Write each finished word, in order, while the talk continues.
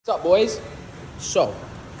What's up, boys? So,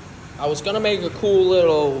 I was gonna make a cool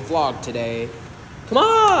little vlog today. Come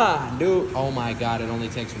on, dude. Oh my god, it only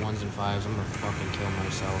takes 1s and 5s. I'm gonna fucking kill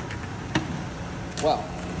myself. Well,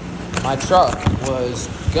 my truck was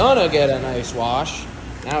gonna get a nice wash.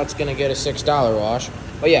 Now it's gonna get a $6 wash.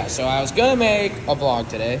 But yeah, so I was gonna make a vlog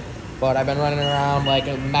today, but I've been running around like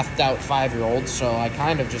a methed out 5-year-old, so I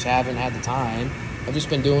kind of just haven't had the time. I've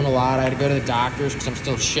just been doing a lot. I had to go to the doctors because I'm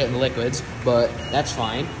still shitting liquids, but that's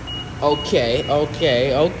fine. Okay.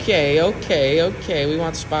 We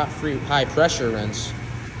want spot-free high-pressure rinse.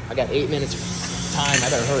 I got 8 minutes time. I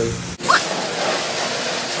better hurry.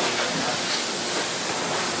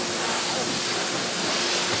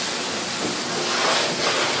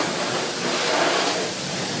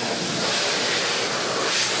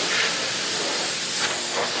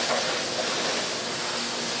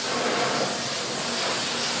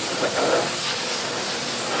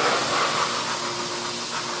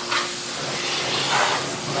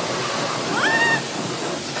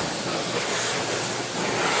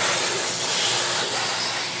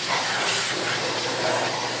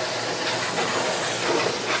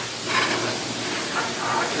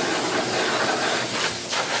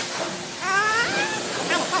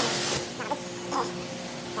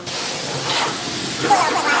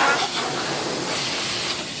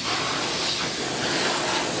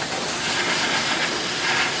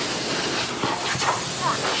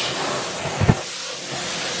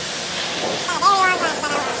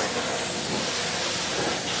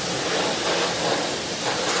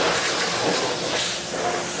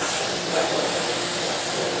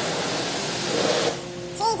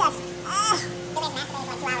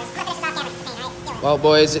 Well,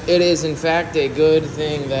 boys, it is in fact a good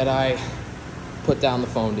thing that I put down the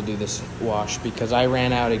phone to do this wash because I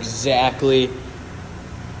ran out exactly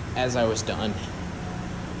as I was done.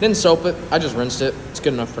 Didn't soap it, I just rinsed it. It's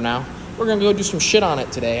good enough for now. We're gonna go do some shit on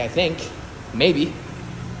it today, I think. Maybe.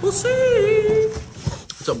 We'll see.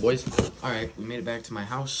 What's up, boys? All right, we made it back to my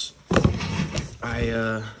house.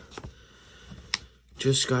 I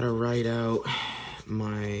just gotta write out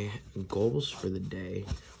my goals for the day,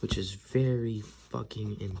 which is very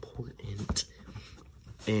fucking important.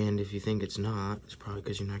 And if you think it's not, it's probably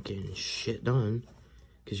because you're not getting shit done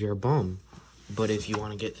because you're a bum. But if you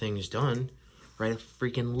want to get things done, write a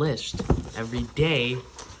freaking list every day.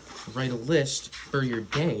 Write a list for your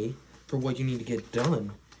day for what you need to get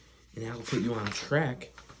done, and that'll put you on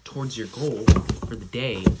track towards your goal for the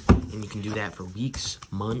day. And you can do that for weeks,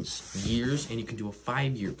 months, years, and you can do a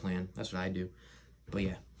 5-year plan. That's what I do. But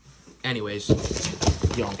yeah, anyways,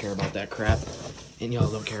 y'all don't care about that crap, and y'all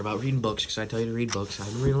don't care about reading books because I tell you to read books. I've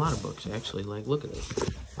been reading a lot of books, actually. Like, look at this.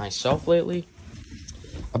 Myself lately,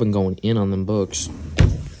 I've been going in on them books.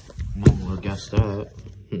 No one would have guessed that.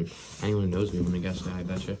 Anyone who knows me wouldn't have guessed that, I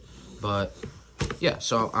betcha. But yeah,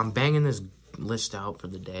 so I'm banging this list out for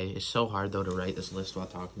the day. It's so hard though to write this list while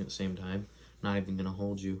talking at the same time. Not even gonna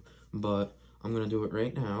hold you, but I'm gonna do it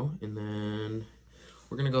right now, and then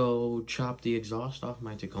we're gonna go chop the exhaust off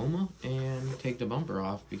my Tacoma and take the bumper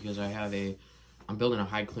off because I'm building a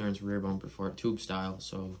high clearance rear bumper for it, tube style,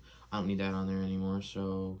 so I don't need that on there anymore.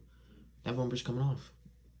 So that bumper's coming off.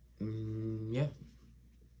 Yeah.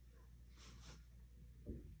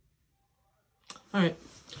 All right,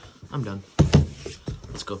 I'm done.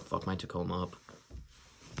 Let's go fuck my Tacoma up.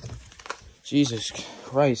 Jesus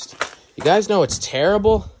Christ. You guys know it's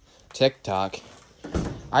terrible? TikTok.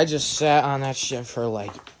 I just sat on that shit for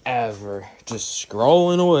like ever. Just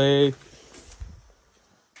scrolling away.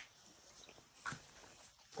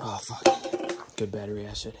 Oh, fuck. Good battery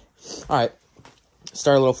acid. Alright.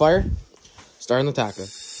 Start a little fire. Starting the taco.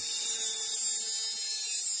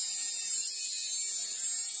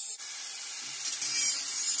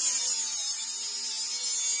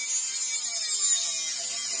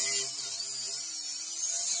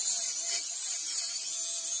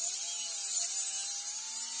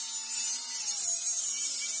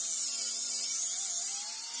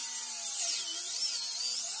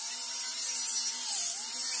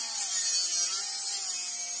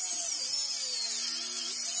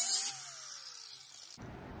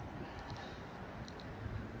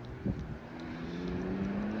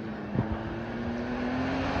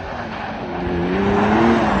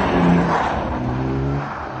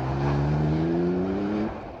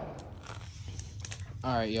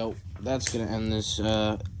 Alright, yo, that's gonna end this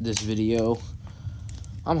this video.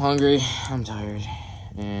 I'm hungry, I'm tired,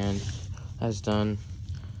 and that's done.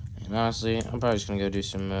 And honestly, I'm probably just gonna go do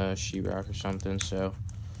some sheetrock or something, so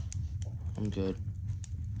I'm good.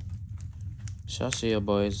 So I'll see you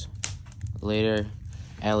boys later,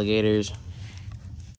 alligators.